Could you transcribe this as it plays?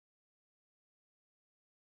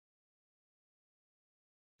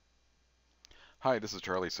Hi, this is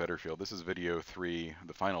Charlie Setterfield. This is video 3,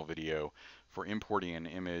 the final video for importing an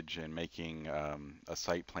image and making a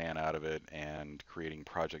site plan out of it and creating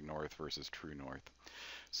Project North versus True North.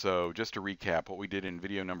 So just to recap, what we did in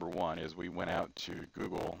video number 1 is we went out to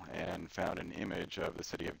Google and found an image of the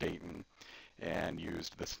city of Dayton and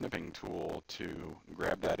used the snipping tool to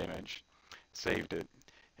grab that image, saved it,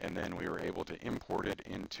 and then we were able to import it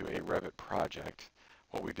into a Revit project.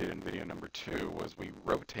 What we did in video number 2 was we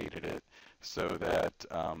rotated it so that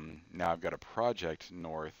now I've got a project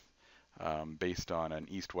north based on an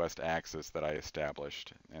east-west axis that I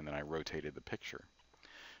established, and then I rotated the picture.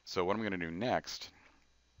 So what I'm going to do next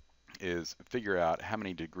is figure out how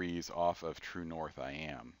many degrees off of true north I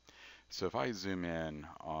am. So if I zoom in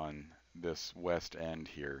on this west end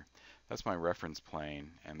here, that's my reference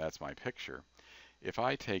plane and that's my picture. If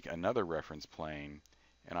I take another reference plane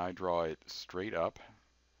and I draw it straight up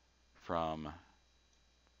from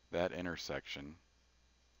that intersection,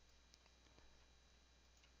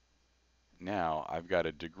 now I've got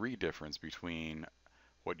a degree difference between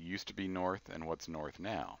what used to be north and what's north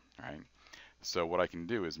now, right? So what I can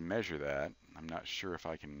do is measure that. I'm not sure if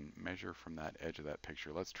I can measure from that edge of that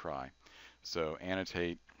picture. Let's try. So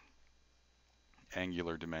annotate,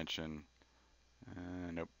 angular dimension.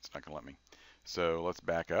 Nope, it's not going to let me. So let's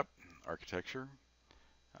back up. Architecture,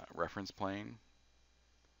 reference plane,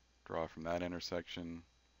 draw from that intersection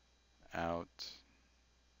out.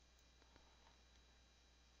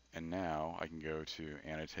 And now I can go to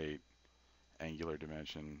annotate angular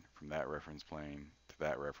dimension from that reference plane to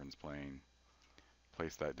that reference plane,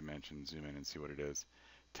 place that dimension, zoom in and see what it is.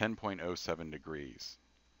 10.07 degrees,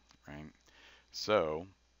 right? So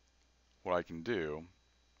what I can do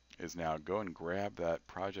is now go and grab that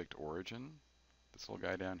project origin, this little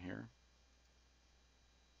guy down here.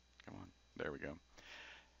 Come on, there we go.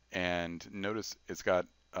 And notice it's got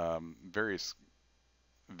various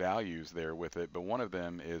values there with it, but one of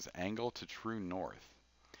them is angle to true north.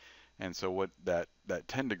 And so what that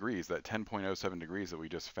 10 degrees, that 10.07 degrees that we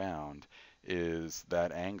just found is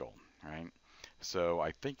that angle, right? So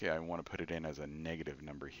I think I want to put it in as a negative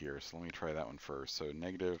number here. So let me try that one first. So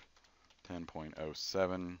negative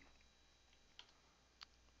 10.07.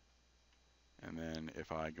 And then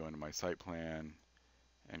if I go into my site plan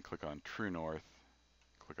and click on True North,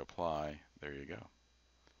 click Apply, there you go.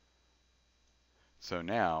 So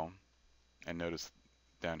now, and notice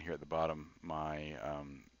down here at the bottom, my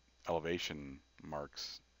elevation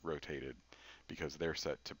marks rotated because they're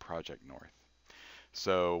set to Project North.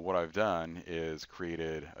 So what I've done is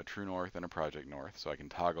created a True North and a Project North, so I can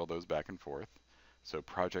toggle those back and forth. So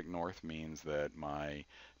Project North means that my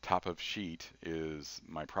top of sheet is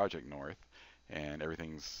my Project North, and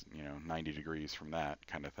everything's 90 degrees from that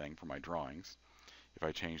kind of thing for my drawings. If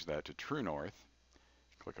I change that to True North,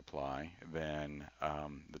 click Apply, then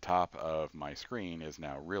the top of my screen is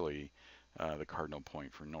now really the cardinal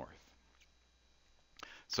point for north.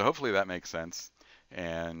 So hopefully that makes sense.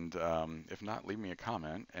 And if not, leave me a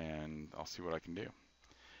comment and I'll see what I can do.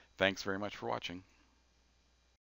 Thanks very much for watching.